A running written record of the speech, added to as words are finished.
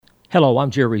Hello,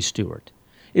 I'm Jerry Stewart.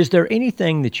 Is there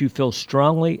anything that you feel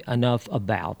strongly enough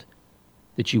about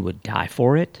that you would die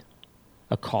for it?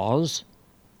 A cause?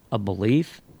 A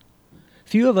belief?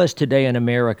 Few of us today in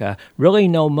America really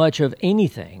know much of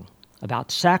anything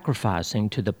about sacrificing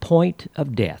to the point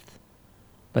of death.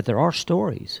 But there are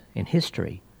stories in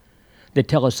history that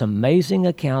tell us amazing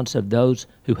accounts of those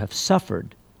who have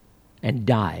suffered and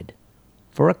died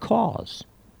for a cause,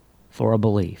 for a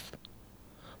belief.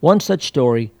 One such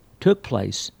story took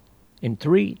place in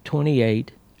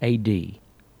 328 A.D.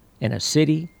 in a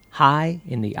city high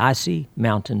in the icy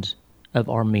mountains of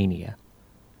Armenia.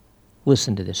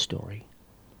 Listen to this story.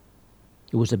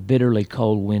 It was a bitterly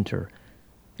cold winter,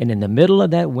 and in the middle of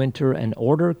that winter, an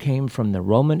order came from the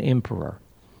Roman emperor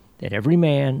that every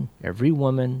man, every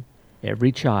woman,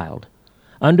 every child,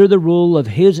 under the rule of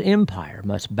his empire,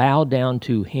 must bow down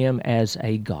to him as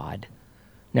a god.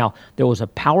 Now, there was a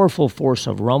powerful force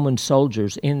of Roman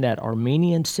soldiers in that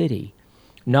Armenian city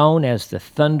known as the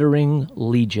Thundering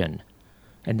Legion,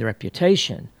 and their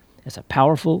reputation as a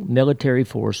powerful military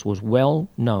force was well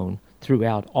known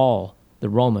throughout all the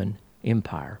Roman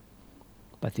Empire.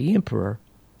 But the emperor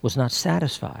was not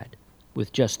satisfied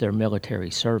with just their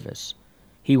military service.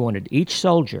 He wanted each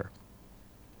soldier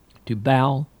to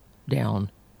bow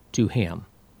down to him.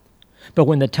 But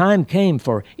when the time came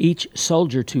for each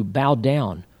soldier to bow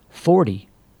down, 40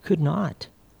 could not.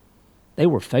 They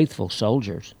were faithful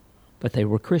soldiers, but they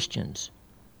were Christians.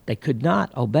 They could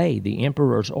not obey the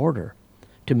emperor's order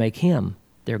to make him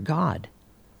their God.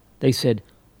 They said,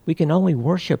 "We can only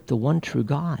worship the one true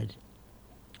God."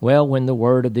 Well, when the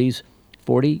word of these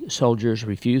 40 soldiers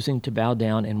refusing to bow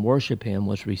down and worship him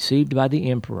was received by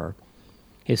the emperor,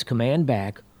 his command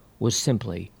back was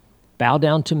simply, "Bow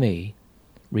down to me,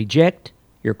 reject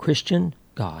your Christian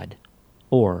God,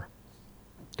 or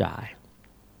die."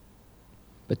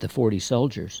 But the 40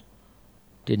 soldiers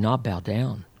did not bow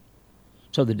down.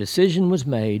 So the decision was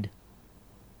made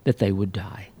that they would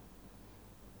die.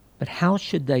 But how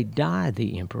should they die,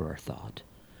 the emperor thought?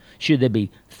 Should they be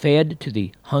fed to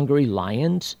the hungry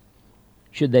lions?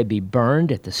 Should they be burned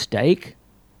at the stake?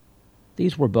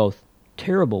 These were both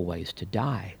terrible ways to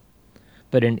die.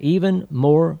 But an even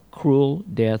more cruel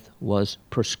death was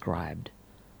prescribed.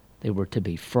 They were to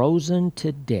be frozen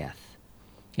to death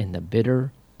in the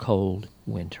bitter, cold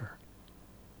winter.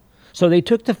 So they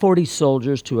took the 40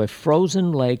 soldiers to a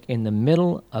frozen lake in the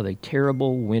middle of a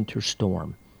terrible winter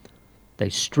storm. They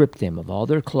stripped them of all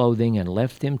their clothing and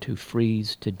left them to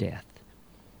freeze to death.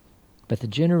 But the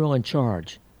general in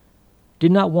charge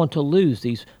did not want to lose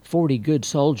these 40 good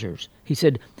soldiers. He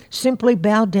said, "Simply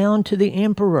bow down to the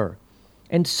emperor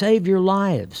and save your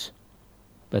lives."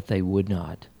 But they would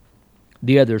not.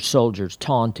 The other soldiers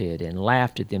taunted and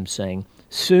laughed at them, saying,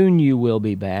 "Soon you will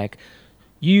be back.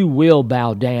 You will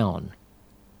bow down."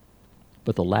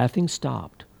 But the laughing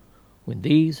stopped when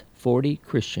these 40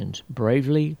 Christians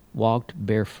bravely walked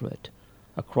barefoot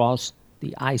across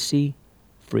the icy,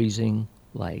 freezing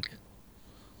lake.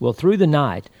 Well, through the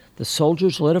night, the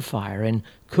soldiers lit a fire and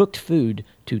cooked food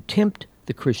to tempt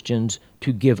the Christians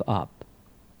to give up.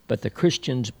 But the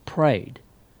Christians prayed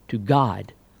to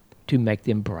God to make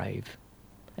them brave.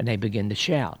 And they began to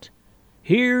shout,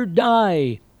 "Here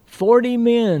die 40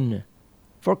 men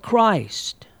for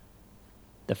Christ."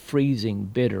 The freezing,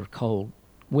 bitter cold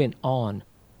went on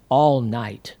all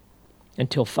night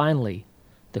until finally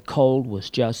the cold was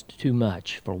just too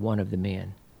much for one of the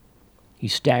men. He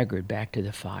staggered back to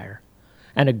the fire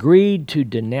and agreed to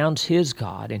denounce his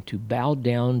God and to bow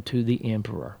down to the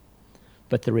emperor.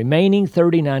 But the remaining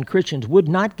 39 Christians would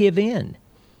not give in,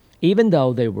 even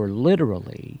though they were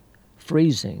literally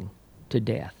freezing to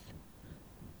death.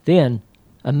 Then,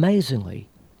 amazingly,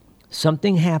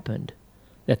 something happened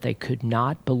that they could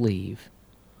not believe.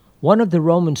 One of the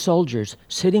Roman soldiers,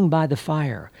 sitting by the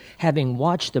fire, having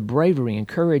watched the bravery and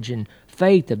courage and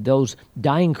faith of those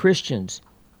dying Christians,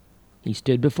 he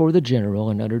stood before the general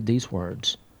and uttered these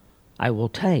words, "I will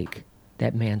take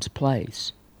that man's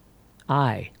place.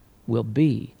 I will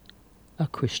be a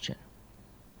Christian."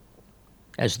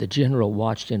 As the general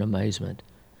watched in amazement,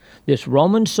 this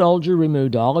Roman soldier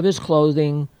removed all of his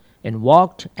clothing and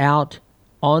walked out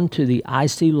onto the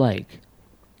icy lake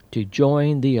to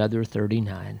join the other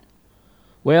 39.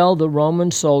 Well, the Roman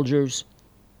soldiers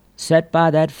sat by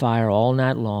that fire all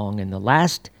night long, and the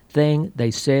last thing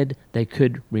they said they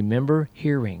could remember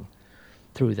hearing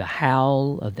through the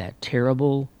howl of that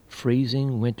terrible,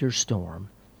 freezing winter storm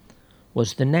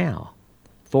was the now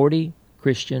 40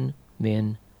 Christian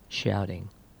men shouting,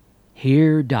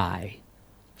 "Here die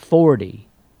 40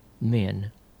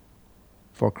 men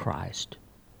for Christ."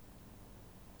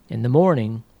 In the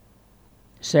morning,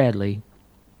 Sadly,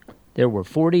 there were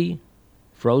 40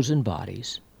 frozen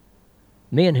bodies,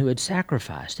 men who had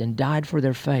sacrificed and died for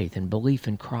their faith and belief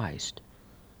in Christ.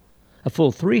 A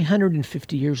full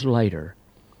 350 years later,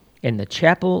 in the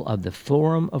chapel of the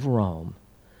Forum of Rome,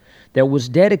 there was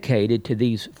dedicated to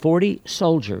these 40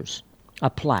 soldiers a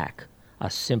plaque,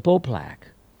 a simple plaque,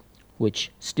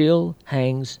 which still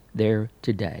hangs there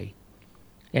today.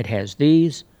 It has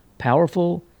these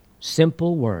powerful,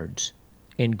 simple words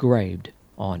engraved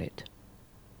on it.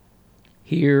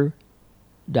 Here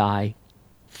die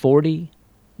 40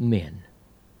 men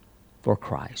for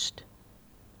Christ.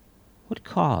 What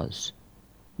cause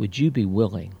would you be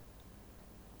willing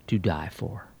to die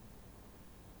for?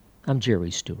 I'm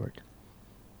Jerry Stewart.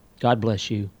 God bless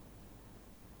you.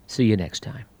 See you next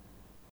time.